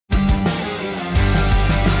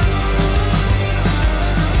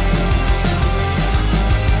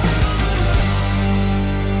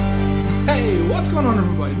going on,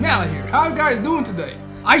 everybody? Mala here. How you guys doing today?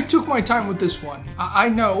 I took my time with this one. I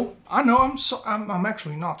know. I'm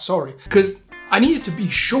actually not sorry, because I needed to be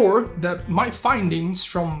sure that my findings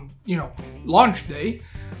from, launch day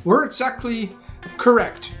were exactly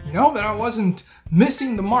correct. That I wasn't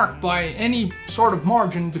missing the mark by any sort of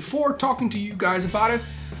margin before talking to you guys about it.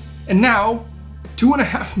 And now,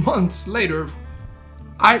 2.5 months later,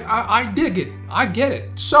 I dig it. I get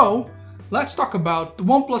it. So let's talk about the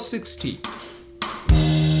OnePlus 6T.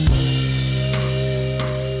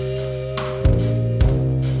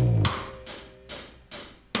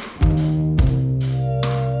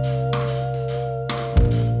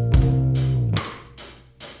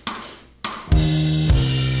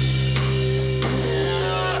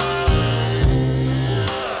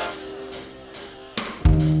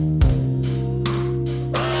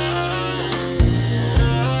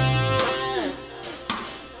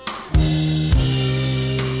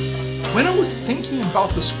 When I was thinking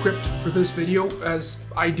about the script for this video, as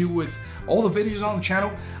I do with all the videos on the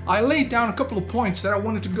channel, I laid down a couple of points that I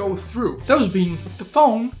wanted to go through. Those being the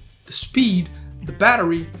phone, the speed, the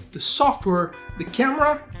battery, the software, the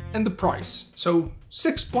camera, and the price. So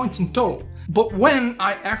 6 points in total. But when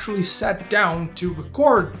I actually sat down to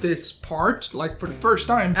record this part, like for the first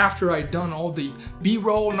time, after I'd done all the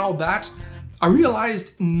B-roll and all that, I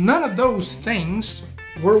realized none of those things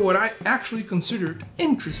were what I actually considered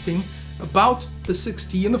interesting about the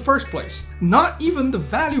 6T in the first place. Not even the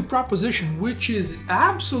value proposition, which is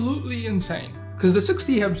absolutely insane. Because the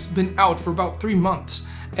 6T has been out for about 3 months,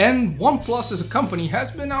 and OnePlus as a company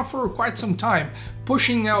has been out for quite some time,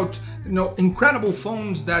 pushing out incredible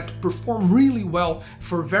phones that perform really well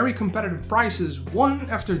for very competitive prices, one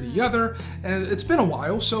after the other. And it's been a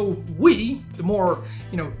while, so we, the more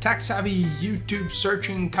tech-savvy YouTube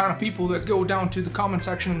searching kind of people that go down to the comment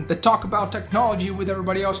section that talk about technology with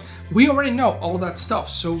everybody else, we already know all that stuff.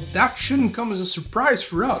 So that shouldn't come as a surprise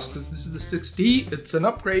for us, because this is the 6T, it's an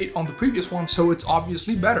upgrade on the previous one, so it's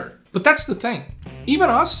obviously better. But that's the thing. Even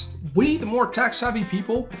us, we the more tech-savvy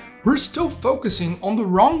people, we're still focusing on the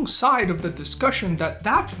wrong side of the discussion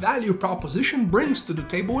that value proposition brings to the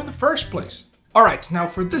table in the first place. Alright, now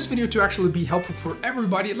for this video to actually be helpful for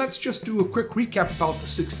everybody, let's just do a quick recap about the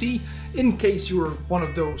 6T in case you're one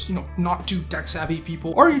of those, not too tech-savvy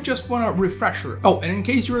people, or you just want a refresher. Oh, and in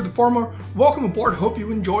case you're the former, welcome aboard, hope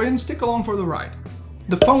you enjoy and stick along for the ride.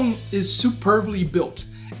 The phone is superbly built.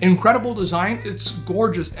 Incredible design, it's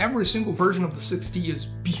gorgeous. Every single version of the 6T is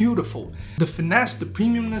beautiful. The finesse, the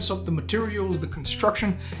premiumness of the materials, the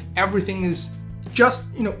construction, everything is just,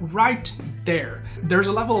 right there. There's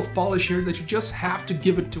a level of polish here that you just have to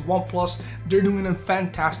give it to OnePlus. They're doing a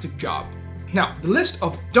fantastic job. Now, the list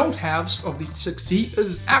of don't-haves of the 6T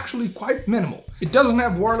is actually quite minimal. It doesn't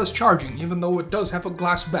have wireless charging, even though it does have a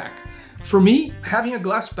glass back. For me, having a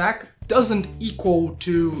glass back doesn't equal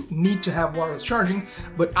to need to have wireless charging,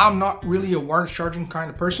 but I'm not really a wireless charging kind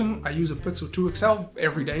of person. I use a Pixel 2 XL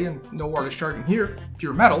every day and no wireless charging here,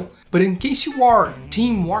 pure metal. But in case you are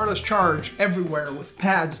team wireless charge everywhere with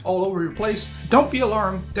pads all over your place, don't be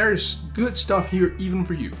alarmed, there's good stuff here even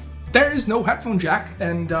for you. There is no headphone jack,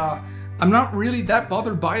 and I'm not really that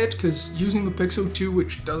bothered by it, because using the Pixel 2,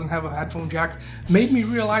 which doesn't have a headphone jack, made me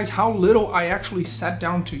realize how little I actually sat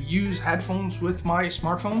down to use headphones with my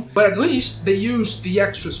smartphone. But at least they used the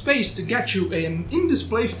extra space to get you an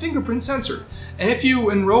in-display fingerprint sensor. And if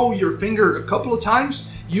you enroll your finger a couple of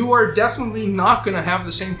times, you are definitely not going to have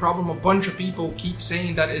the same problem a bunch of people keep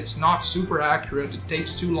saying that it's not super accurate, it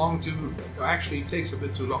takes too long to... Actually, it takes a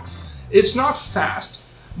bit too long. It's not fast.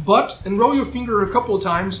 But enroll your finger a couple of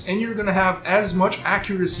times and you're gonna have as much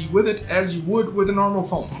accuracy with it as you would with a normal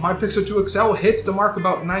phone. My Pixel 2 XL hits the mark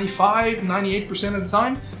about 95–98% of the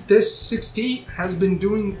time. This 6T has been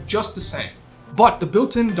doing just the same. But the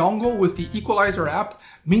built-in dongle with the equalizer app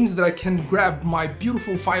means that I can grab my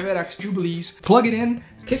beautiful 5.8x Jubilees, plug it in,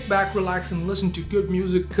 kick back, relax, and listen to good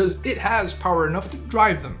music, because it has power enough to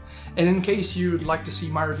drive them. And in case you'd like to see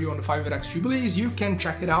my review on the 5.8x Jubilees, you can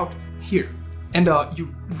check it out here. And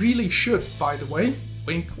you really should, by the way.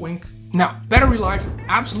 Wink, wink. Now, battery life,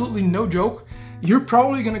 absolutely no joke. You're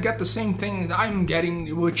probably gonna get the same thing that I'm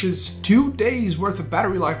getting, which is 2 days worth of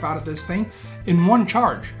battery life out of this thing in one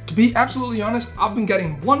charge. To be absolutely honest, I've been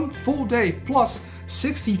getting 1 full day plus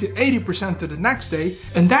 60–80% to the next day,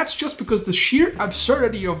 and that's just because the sheer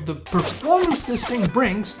absurdity of the performance this thing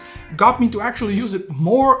brings got me to actually use it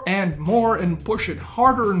more and more and push it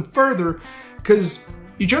harder and further, because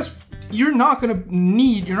you're not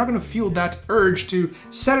gonna feel that urge to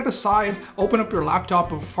set it aside, open up your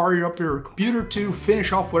laptop or fire up your computer to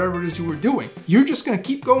finish off whatever it is you were doing. You're just gonna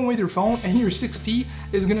keep going with your phone, and your 6T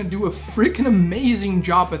is gonna do a freaking amazing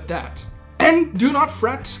job at that. And do not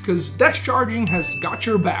fret, because dash charging has got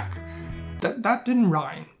your back. That didn't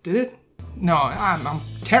rhyme, did it? No, I'm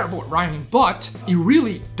terrible at rhyming, but you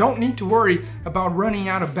really don't need to worry about running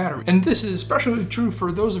out of battery. And this is especially true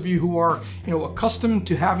for those of you who are, accustomed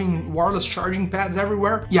to having wireless charging pads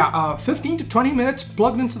everywhere. Yeah, 15 to 20 minutes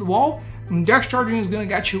plugged into the wall, and dash charging is gonna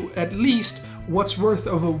get you at least what's worth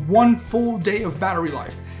of one full day of battery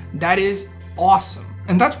life. That is awesome.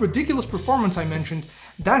 And that's ridiculous performance I mentioned.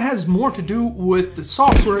 That has more to do with the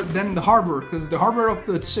software than the hardware, because the hardware of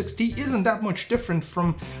the 6T isn't that much different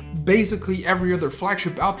from basically every other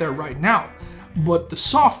flagship out there right now. But the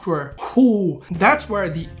software, that's where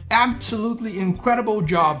the absolutely incredible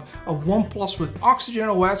job of OnePlus with Oxygen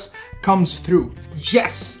OS comes through.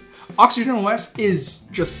 Yes, Oxygen OS is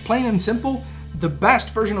just plain and simple the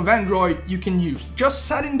best version of Android you can use. Just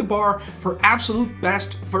setting the bar for absolute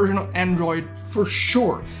best version of Android for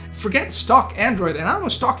sure. Forget stock Android, and I'm a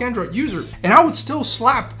stock Android user, and I would still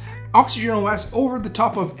slap Oxygen OS over the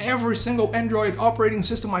top of every single Android operating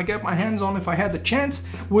system I get my hands on if I had the chance,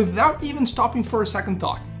 without even stopping for a second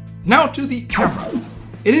thought. Now to the camera.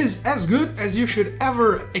 It is as good as you should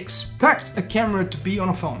ever expect a camera to be on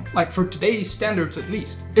a phone, like for today's standards at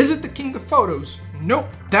least. Is it the king of photos? Nope,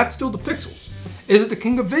 that's still the Pixels. Is it the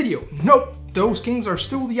king of video? Nope, those kings are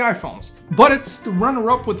still the iPhones. But it's the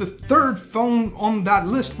runner-up with the third phone on that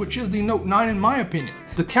list, which is the Note 9 in my opinion.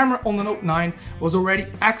 The camera on the Note 9 was already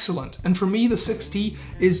excellent, and for me the 6T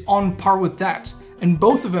is on par with that. And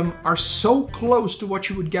both of them are so close to what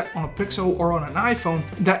you would get on a Pixel or on an iPhone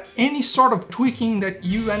that any sort of tweaking that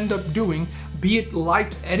you end up doing, be it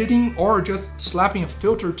light editing or just slapping a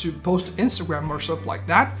filter to post to Instagram or stuff like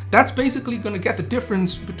that, that's basically going to get the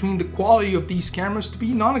difference between the quality of these cameras to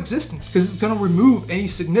be non-existent, because it's going to remove any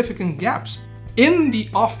significant gaps. In the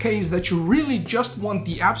off case that you really just want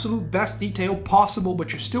the absolute best detail possible,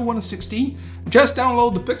 but you still want a 6T, just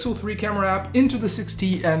download the Pixel 3 camera app into the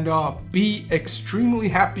 6T and be extremely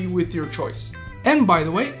happy with your choice. And by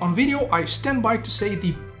the way, on video, I stand by to say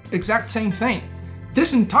the exact same thing.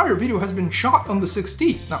 This entire video has been shot on the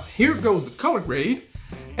 6T. Now here goes the color grade,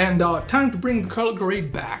 and time to bring the color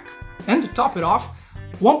grade back. And to top it off,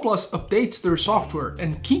 OnePlus updates their software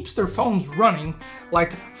and keeps their phones running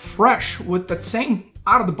like fresh with that same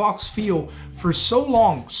out-of-the-box feel for so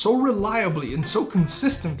long, so reliably and so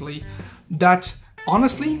consistently that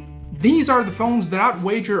honestly, these are the phones that I'd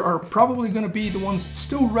wager are probably going to be the ones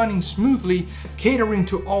still running smoothly, catering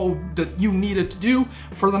to all that you needed to do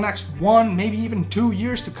for the next 1, maybe even 2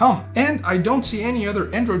 years to come. And I don't see any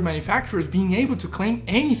other Android manufacturers being able to claim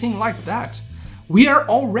anything like that. We are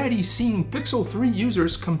already seeing Pixel 3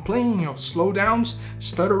 users complaining of slowdowns,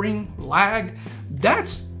 stuttering, lag.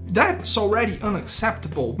 That's already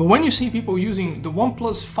unacceptable. But when you see people using the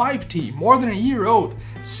OnePlus 5T, more than a year old,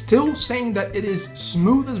 still saying that it is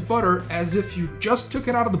smooth as butter as if you just took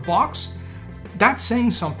it out of the box, that's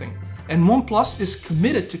saying something. And OnePlus is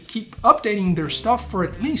committed to keep updating their stuff for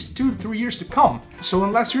at least 2 to 3 years to come. So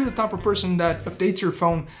unless you're the type of person that updates your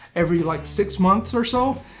phone every like 6 months or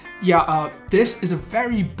so, yeah, this is a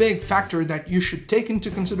very big factor that you should take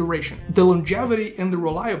into consideration. The longevity and the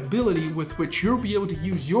reliability with which you'll be able to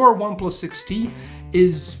use your OnePlus 6T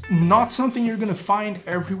is not something you're gonna find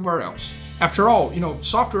everywhere else. After all,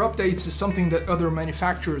 software updates is something that other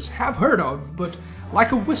manufacturers have heard of, but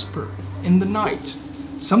like a whisper in the night,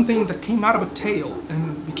 something that came out of a tale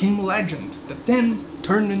and became a legend that then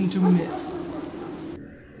turned into myth.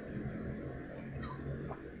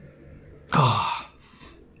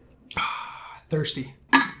 Thirsty.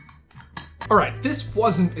 Alright, this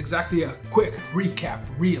wasn't exactly a quick recap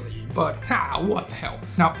really, but what the hell.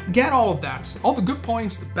 Now, get all of that, all the good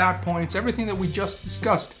points, the bad points, everything that we just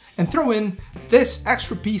discussed, and throw in this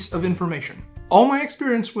extra piece of information. All my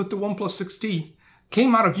experience with the OnePlus 6T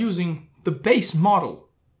came out of using the base model,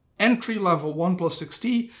 entry-level OnePlus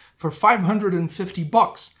 6T for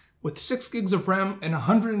 $550 with 6 gigs of RAM and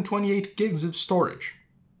 128 gigs of storage.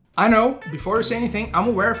 I know, before I say anything, I'm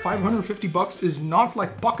aware $550 is not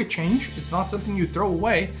like pocket change, it's not something you throw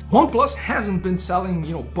away. OnePlus hasn't been selling,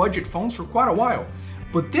 budget phones for quite a while,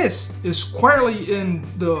 but this is squarely in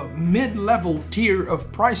the mid-level tier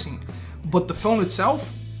of pricing. But the phone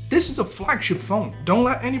itself, this is a flagship phone. Don't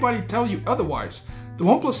let anybody tell you otherwise. The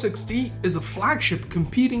OnePlus 6T is a flagship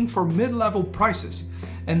competing for mid-level prices.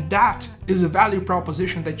 And that is a value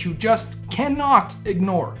proposition that you just cannot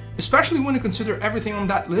ignore. Especially when you consider everything on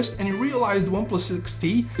that list and you realize the OnePlus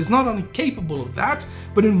 6T is not only capable of that,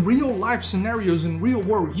 but in real life scenarios and real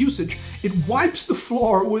world usage, it wipes the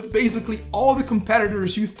floor with basically all the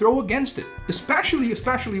competitors you throw against it.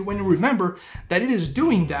 Especially when you remember that it is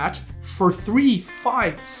doing that for $300,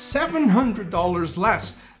 $500, $700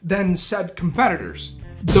 less than said competitors.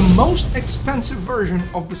 The most expensive version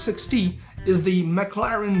of the 6T is the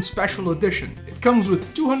McLaren Special Edition. It comes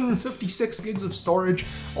with 256 gigs of storage,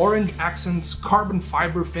 orange accents, carbon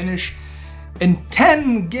fiber finish, and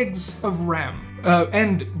 10 gigs of RAM.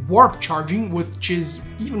 And warp charging, which is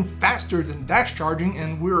even faster than dash charging,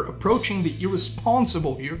 and we're approaching the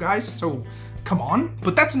irresponsible here, guys, so come on.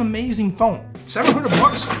 But that's an amazing phone. 700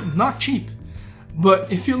 bucks, not cheap.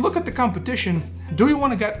 But if you look at the competition, do you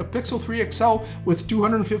want to get a Pixel 3 XL with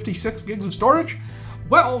 256 gigs of storage?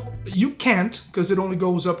 Well, you can't, because it only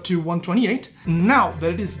goes up to 128. Now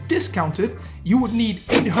that it is discounted, you would need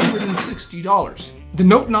 $860. The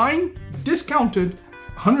Note 9, discounted,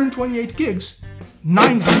 128 gigs,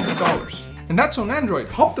 $900. And that's on Android.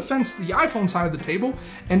 Hop the fence to the iPhone side of the table,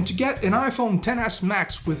 and to get an iPhone XS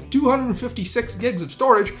Max with 256 gigs of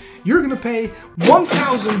storage, you're gonna pay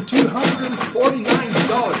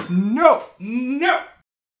 $1,249. No!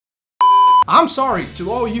 I'm sorry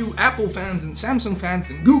to all you Apple fans and Samsung fans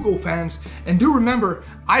and Google fans, and do remember,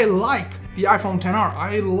 I like the iPhone XR,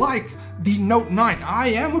 I like the Note 9, I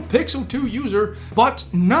am a Pixel 2 user, but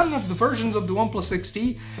none of the versions of the OnePlus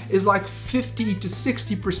 6T is like 50 to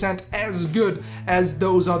 60% as good as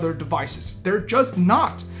those other devices. They're just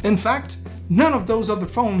not. In fact, none of those other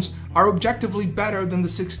phones are objectively better than the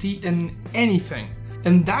 6T in anything.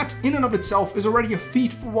 And that in and of itself is already a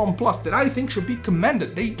feat for OnePlus that I think should be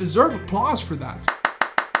commended. They deserve applause for that.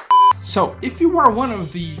 So if you are one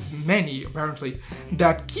of the many, apparently,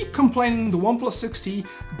 that keep complaining the OnePlus 6T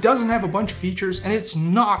doesn't have a bunch of features and it's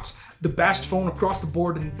not the best phone across the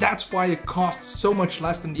board and that's why it costs so much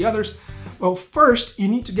less than the others, well, first you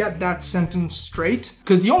need to get that sentence straight,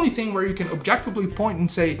 because the only thing where you can objectively point and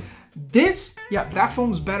say, that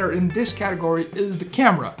phone's better in this category is the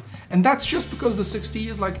camera. And that's just because the 6T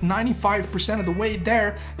is like 95% of the way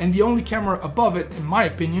there, and the only camera above it, in my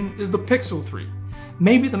opinion, is the Pixel 3.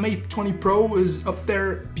 Maybe the Mate 20 Pro is up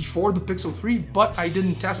there before the Pixel 3, but I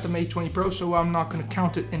didn't test the Mate 20 Pro, so I'm not going to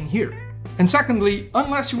count it in here. And secondly,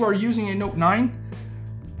 unless you are using a Note 9,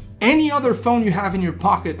 any other phone you have in your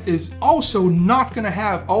pocket is also not going to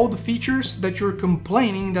have all the features that you're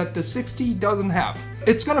complaining that the 6T doesn't have.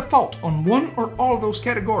 It's going to fault on one or all of those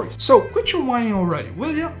categories. So quit your whining already,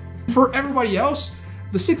 will you? For everybody else,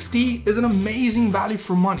 the 6T is an amazing value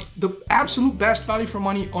for money. The absolute best value for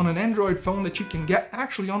money on an Android phone that you can get,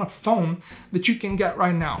 actually on a phone that you can get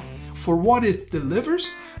right now. For what it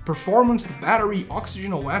delivers, performance, the battery,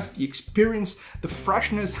 Oxygen OS, the experience, the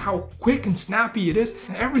freshness, how quick and snappy it is,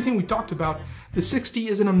 and everything we talked about, the 6T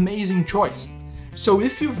is an amazing choice. So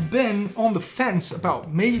if you've been on the fence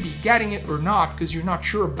about maybe getting it or not because you're not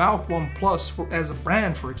sure about OnePlus as a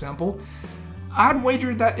brand, for example, I'd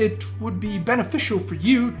wager that it would be beneficial for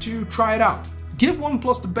you to try it out. Give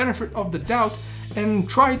OnePlus the benefit of the doubt and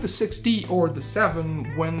try the 6T or the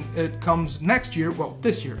 7 when it comes next year, well,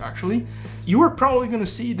 this year actually. You are probably going to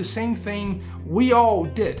see the same thing we all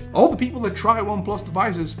did. All the people that try OnePlus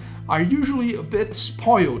devices are usually a bit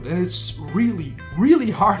spoiled, and it's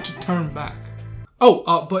really hard to turn back.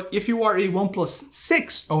 But if you are a OnePlus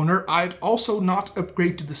 6 owner, I'd also not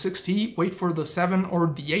upgrade to the 6T, wait for the 7 or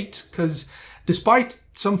the 8, because despite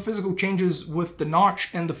some physical changes with the notch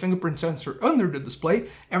and the fingerprint sensor under the display,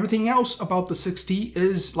 everything else about the 6T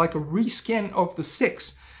is like a reskin of the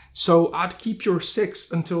 6. So I'd keep your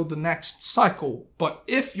 6 until the next cycle. But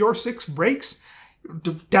if your 6 breaks,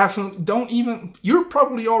 definitely don't even, you're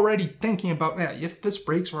probably already thinking about, yeah, if this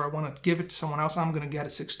breaks or I want to give it to someone else, I'm going to get a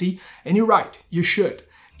 6T. And you're right, you should.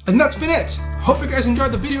 And that's been it. Hope you guys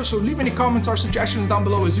enjoyed the video, so leave any comments or suggestions down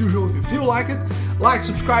below as usual if you feel like it. Like,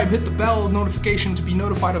 subscribe, hit the bell notification to be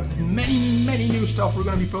notified of the many new stuff we're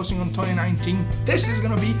going to be posting on 2019. This is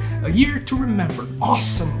going to be a year to remember.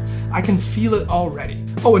 Awesome. I can feel it already.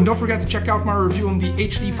 Oh, and don't forget to check out my review on the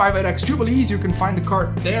HD 58X Jubilees. You can find the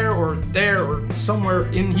card there or somewhere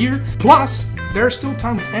in here. Plus, there's still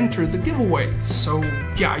time to enter the giveaway. So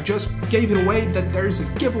yeah, I just gave it away that there's a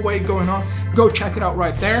giveaway going on. Go check it out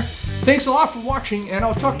right there. Thanks a lot for watching, and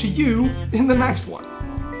I'll talk to you in the next one.